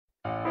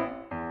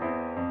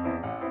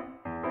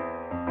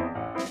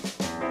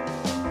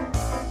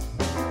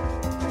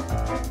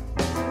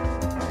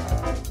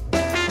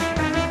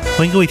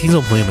欢迎各位听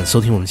众朋友们收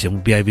听我们节目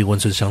BIB 温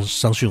顺商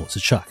讯，我是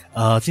Chuck。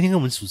今天跟我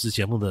们主持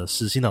节目的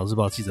是新岛日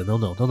报记者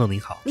NoNo 您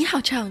好。你好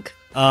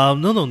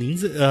Chuck。NoNo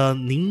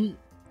您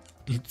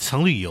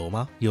常旅游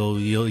吗？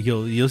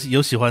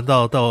有喜欢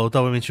到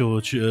外面去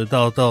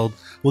到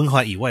温哥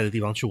华以外的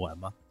地方去玩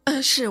吗？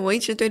是，我一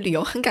直对旅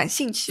游很感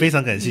兴趣，非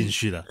常感兴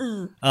趣的。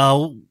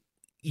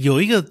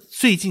有一个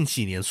最近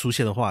几年出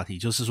现的话题，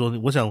就是说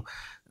我想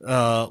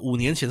5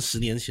年前10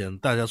年前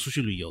大家出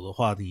去旅游的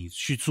话，你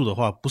去住的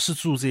话不是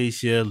住这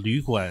些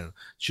旅馆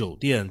酒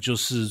店，就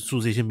是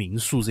住这些民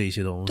宿这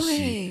些东西。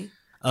对，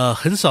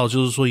很少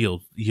就是说有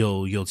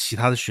其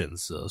他的选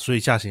择，所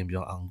以价钱也比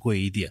较昂贵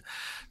一点。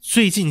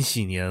最近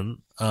几年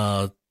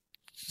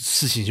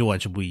事情就完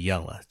全不一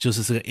样了，就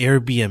是这个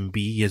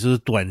Airbnb 也就是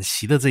短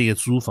期的这个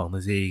租房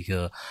的这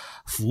个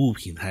服务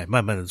平台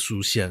慢慢的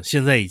出现，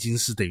现在已经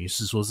是等于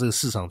是说这个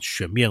市场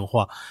全面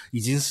化，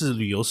已经是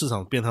旅游市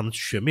场变他们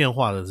全面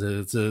化的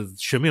这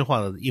全面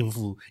化的应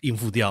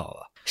付掉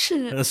了。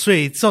是所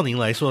以照您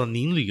来说，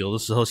您旅游的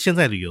时候，现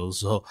在旅游的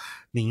时候，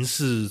您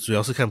是主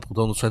要是看普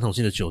通的传统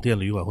性的酒店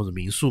旅馆或者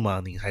民宿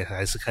吗？您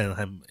还是看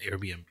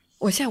Airbnb？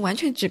我现在完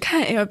全只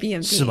看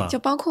Airbnb， 是吗？就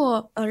包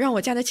括让我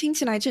家的亲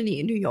戚来这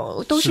里旅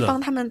游，都是帮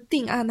他们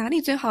订啊，哪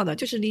里最好的，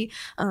就是离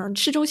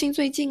市中心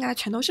最近啊，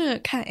全都是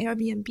看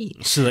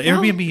Airbnb。是的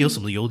 ，Airbnb 有什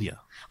么优点啊？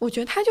我觉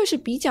得它就是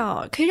比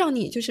较可以让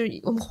你，就是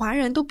我们华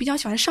人都比较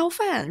喜欢烧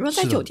饭，如果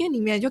在酒店里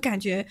面就感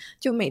觉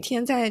就每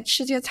天在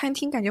吃这些餐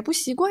厅感觉不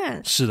习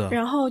惯。是的。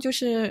然后就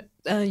是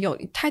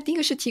它第一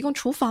个是提供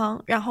厨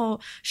房，然后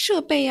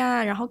设备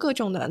啊，然后各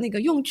种的那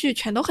个用具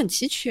全都很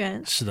齐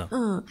全。是的。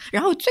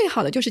然后最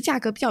好的就是价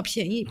格比较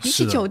便宜，比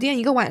起酒店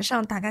一个晚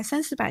上大概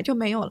300-400就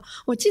没有了。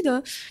我记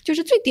得就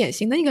是最典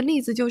型的一个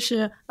例子就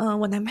是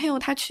我男朋友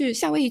他去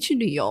夏威夷去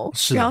旅游，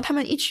然后他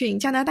们一群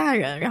加拿大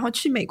人，然后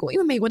去美国，因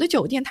为美国的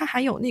酒店它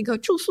还有那个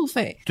住宿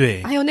费，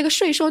对，还有那个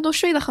税收都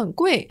税得很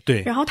贵，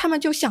对。然后他们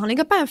就想了一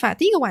个办法，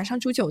第一个晚上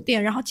住酒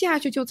店，然后接下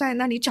去就在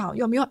那里找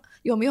有没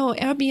有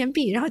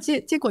Airbnb， 然后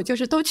结果就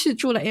是都去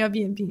住了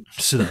Airbnb。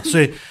是的，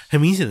所以很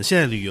明显的，现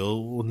在旅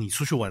游你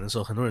出去玩的时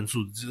候，很多人住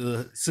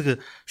这个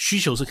需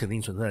求是肯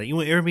定存在的，因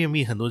为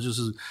Airbnb 很多就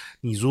是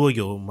你如果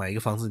有买一个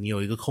房子，你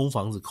有一个空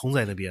房子空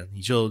在那边，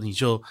你就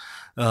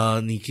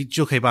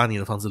可以把你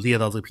的房子列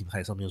到这个平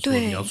台上面，说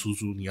你要出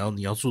租，你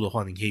要住的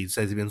话，你可以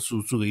在这边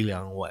住个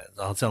1-2晚，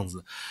然后这样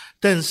子。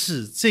但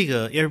是这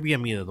个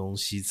Airbnb 的东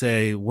西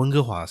在温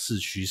哥华市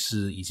区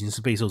已经是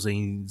备受争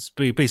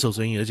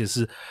议，而且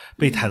是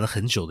被谈了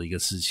很久的一个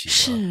事情。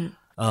是。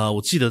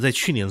我记得在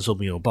去年的时候，我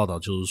们有报道，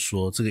就是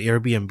说这个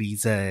Airbnb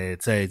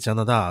在加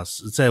拿大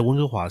在温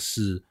哥华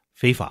是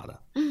非法的。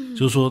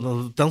就是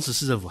说当时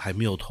市政府还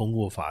没有通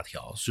过法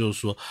条，就是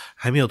说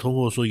还没有通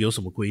过说有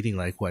什么规定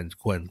来管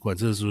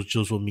这个时候，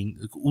就是说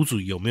屋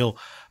主有没有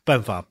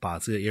办法把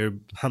这个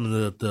他们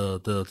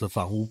的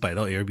房屋摆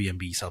到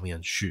Airbnb 上面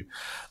去。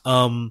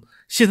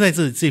现在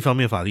这方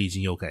面法律已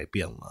经有改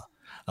变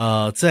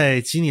了。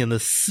在今年的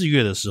4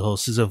月的时候，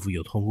市政府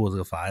有通过这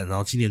个法案，然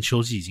后今年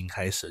秋季已经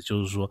开始，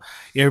就是说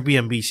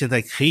Airbnb 现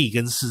在可以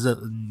跟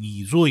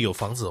你如果有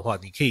房子的话，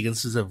你可以跟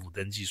市政府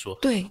登记说，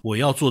对，我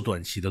要做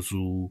短期的租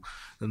屋，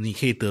你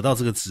可以得到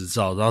这个执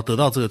照，然后得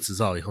到这个执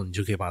照以后，你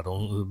就可以把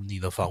你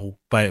的房屋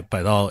摆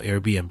到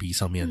Airbnb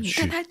上面去。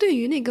但它对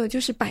于那个就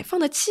是摆放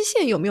的期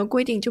限有没有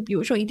规定？就比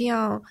如说一定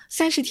要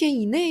30天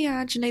以内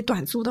啊之类，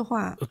短租的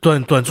话，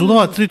短租的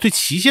话，对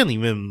期限里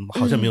面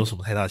好像没有什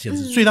么太大限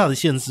制。最大的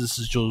限制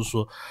是就是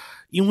说，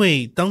因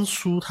为当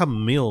初他们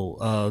没有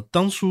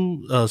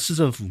市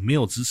政府没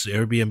有支持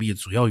Airbnb 的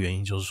主要原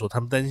因就是说，他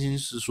们担心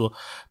是说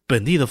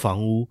本地的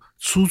房屋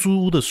出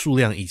租屋的数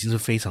量已经是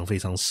非常非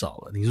常少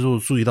了。你如果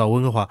注意到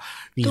温哥华，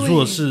你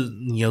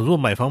如果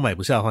买房买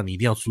不下的话，你一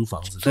定要租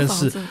房子，但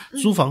是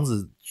租房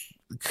子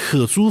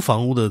可租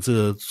房屋的这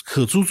个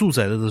可租住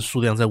宅的这个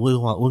数量在温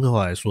哥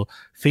华来说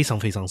非常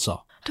非常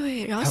少。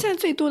对，然后现在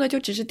最多的就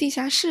只是地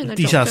下室那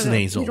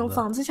种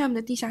房子下面的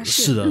地下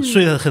室。是的，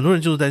所以很多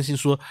人就是担心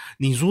说，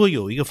你如果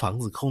有一个房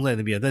子空在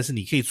那边，但是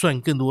你可以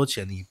赚更多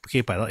钱，你可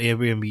以摆到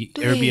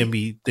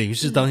Airbnb 等于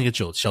是当一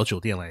个小酒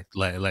店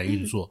来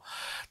运作。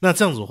那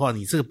这样子的话，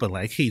你这个本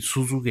来可以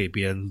出租给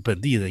别人本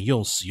地人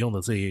使用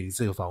的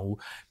这个房屋，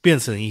变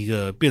成一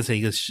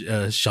个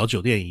小酒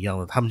店一样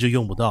的，他们就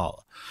用不到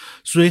了。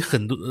所以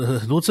很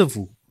多政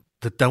府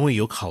的单位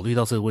有考虑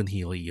到这个问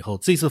题了以后，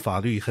这次法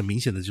律很明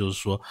显的就是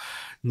说，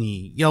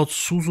你要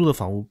出租的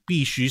房屋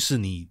必须是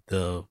你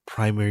的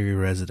primary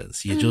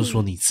residence，也就是说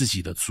你自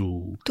己的租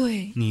屋。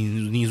对，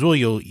你如果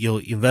有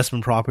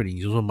investment property， 你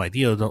就说买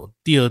第二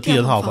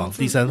套房、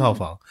第3套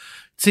房，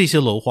这些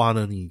楼花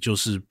呢，你就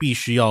是必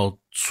须要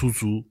出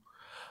租，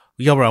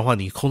要不然的话，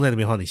你空在那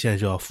边的话，你现在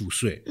就要付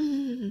税。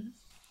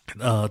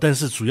但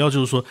是主要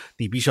就是说，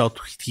你必须要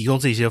提供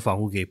这些房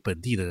屋给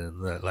本地的人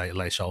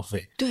来消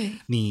费。对，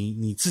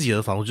你自己的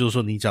房屋，就是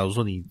说，假如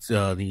说你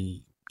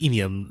一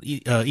年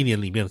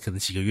里面可能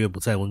几个月不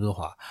在温哥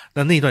华，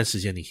那段时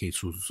间你可以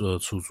出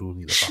租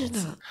你的房子。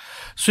是的，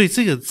所以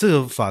这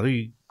个法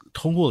律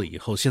通过了以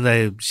后，现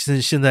在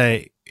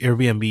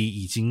Airbnb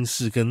已经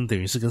是等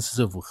于是跟市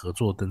政府合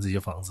作登这些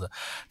房子，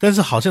但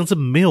是好像这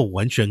没有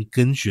完全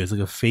根绝这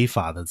个非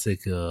法的这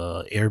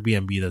个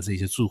Airbnb 的这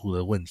些住户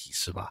的问题，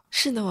是吧？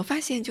是的，我发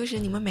现就是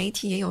你们媒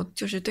体也有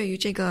就是对于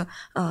这个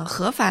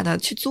合法的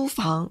去租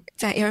房，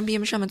在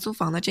Airbnb 上面租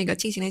房的这个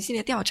进行了一系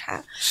列调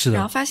查。是的。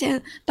然后发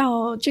现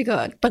到这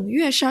个本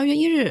月12月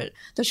1日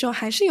的时候，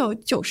还是有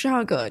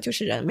92个就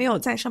是人没有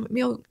在上面没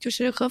有就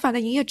是合法的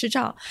营业执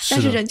照，但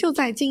是仍旧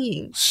在经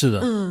营。是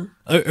的。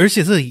而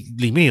且这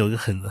里面有一个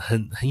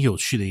很有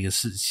趣的一个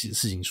事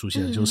情出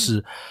现，就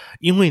是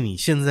因为你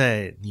现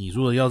在你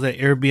如果要在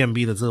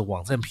Airbnb 的这个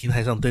网站平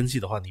台上登记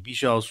的话，你必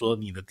须要说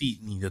你的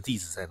地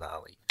址在哪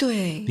里。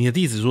对，你的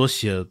地址如果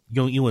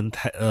用英文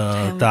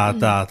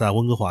打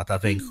温哥华打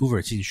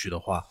Vancouver 进去的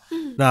话，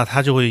那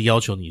他就会要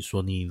求你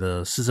说你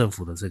的市政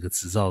府的这个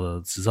执照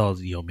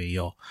有没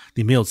有，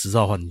你没有执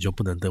照的话你就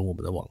不能登我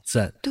们的网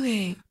站。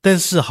对，但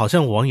是好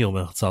像网友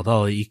们找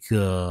到了一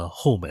个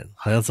后门，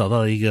好像找到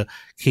了一个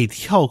可以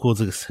跳过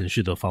这个程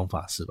序的方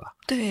法，是吧？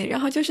对，然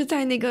后就是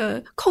在那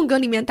个空格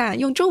里面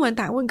用中文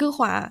打温哥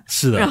华，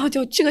是的，然后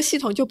就这个系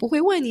统就不会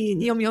问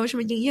你有没有什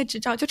么营业执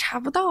照，就查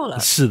不到了。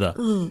是的。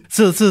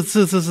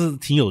这是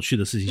挺有趣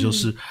的事情，就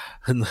是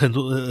很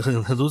多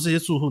这些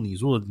住户，你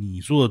如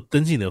果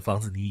登记你的房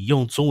子，你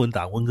用中文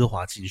打温哥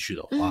华进去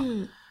的话，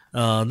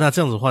那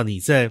这样子的话，你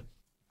在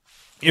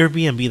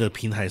Airbnb 的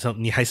平台上，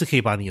你还是可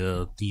以把你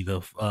的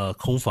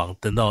空房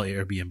登到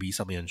Airbnb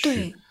上面去。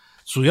对，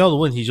主要的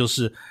问题就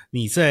是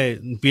你在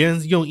别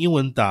人用英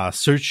文打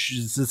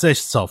search 在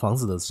找房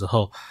子的时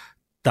候，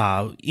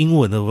打英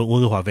文的温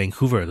哥华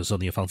Vancouver 的时候，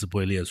你的房子不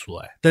会列出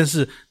来。但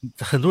是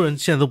很多人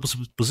现在都不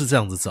是这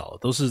样子找，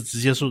都是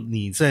直接说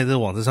你在这个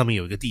网站上面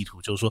有一个地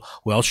图，就是说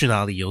我要去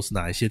哪里，有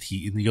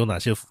哪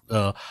些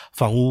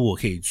房屋我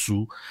可以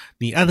租。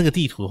你按那个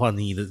地图的话，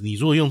你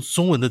如果用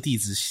中文的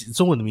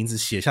名字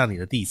写下你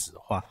的地址的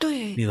话，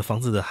对，你的房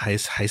子还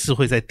是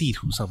会在地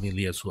图上面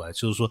列出来，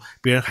就是说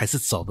别人还是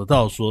找得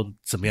到说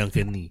怎么样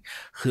跟你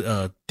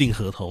订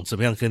合同，怎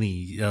么样跟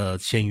你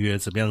签约，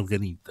怎么样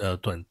跟你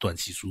短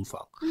期租房。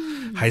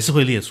还是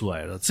会列出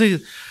来的。这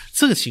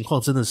个情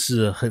况真的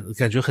是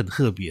感觉很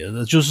特别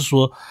的，就是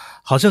说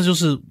好像就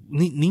是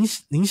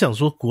您想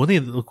说国内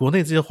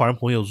这些华人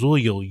朋友如果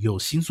有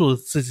心做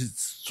这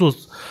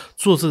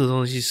个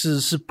东西，是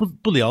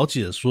不了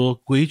解说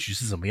规矩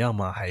是怎么样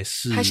吗？还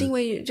是因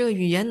为这个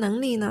语言能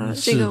力呢？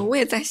这个我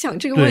也在想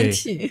这个问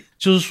题。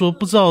就是说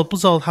不知道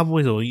他们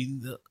为什么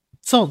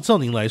照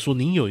您来说，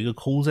您有一个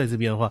空屋在这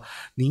边的话，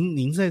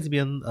您在这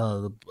边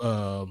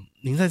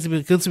您在这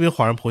边跟这边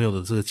华人朋友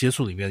的这个接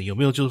触里面，有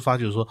没有就是发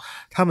觉说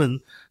他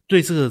们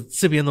对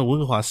这边的温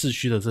哥华市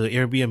区的这个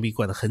Airbnb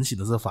管得很紧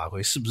的这个法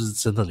规是不是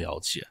真的了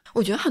解？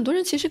我觉得很多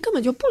人其实根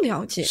本就不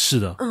了解。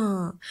是的。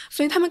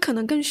所以他们可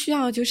能更需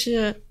要就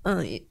是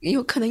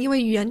有可能因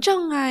为语言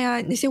障碍啊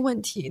那些问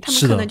题，他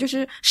们可能就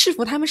是是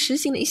否他们实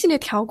行的一系列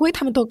条规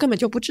他们都根本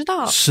就不知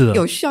道。是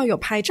的。需要有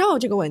牌照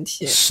这个问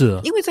题。是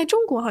的。因为在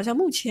中国好像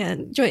目前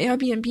就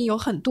Airbnb 有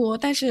很多，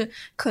但是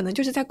可能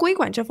就是在规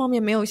管这方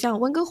面没有像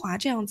温哥华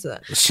这样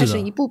子开始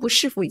一步步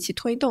市府一起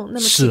推动。那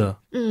么是的。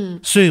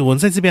所以我们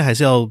在这边还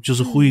是要就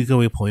是呼吁各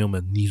位朋友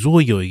们，你如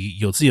果有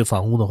自己的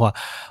房屋的话，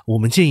我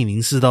们建议您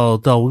是到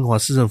温哥华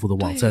市政府的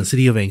网站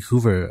City of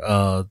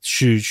Vancouver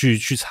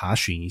去查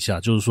询一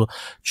下，就是说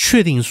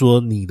确定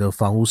说你的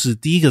房屋是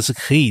第一个是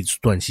可以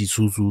短期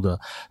出租的，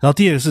然后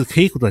第二个是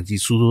可以短期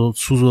出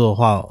租的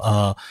话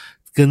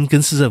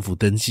跟市政府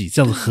登记，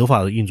这样子合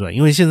法的运转。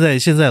因为现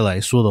在来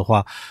说的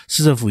话，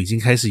市政府已经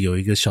开始有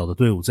一个小的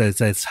队伍在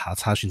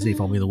查询这一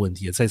方面的问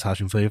题，在查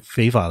询非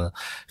法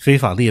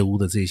猎屋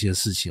的这些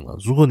事情了。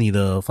如果你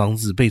的房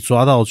子被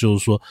抓到就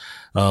是说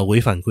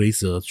违反规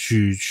则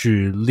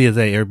去列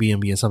在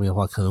Airbnb 上面的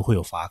话，可能会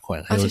有罚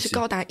款，而且是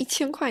高达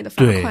1000块的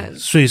罚款。对，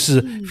所以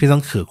是非常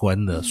可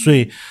观的。所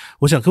以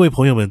我想各位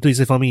朋友们对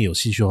这方面有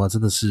兴趣的话，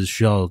真的是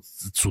需要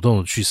主动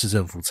的去市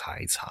政府查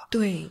一查。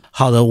对，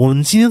好的，我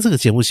们今天这个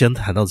节目先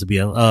谈到这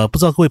边。不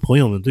知道各位朋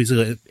友们对这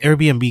个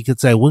Airbnb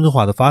在温哥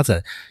华的发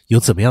展有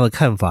怎么样的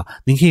看法？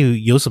您可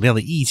以有什么样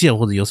的意见，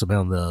或者有什么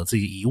样的这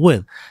个疑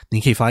问，您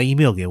可以发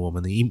email 给我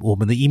们的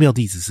email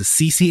地址是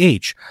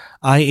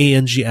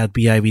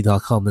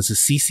cchiang@biv.com， 那是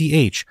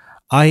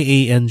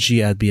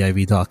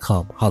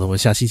cchiang@biv.com。好的，我们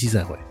下星期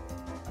再会。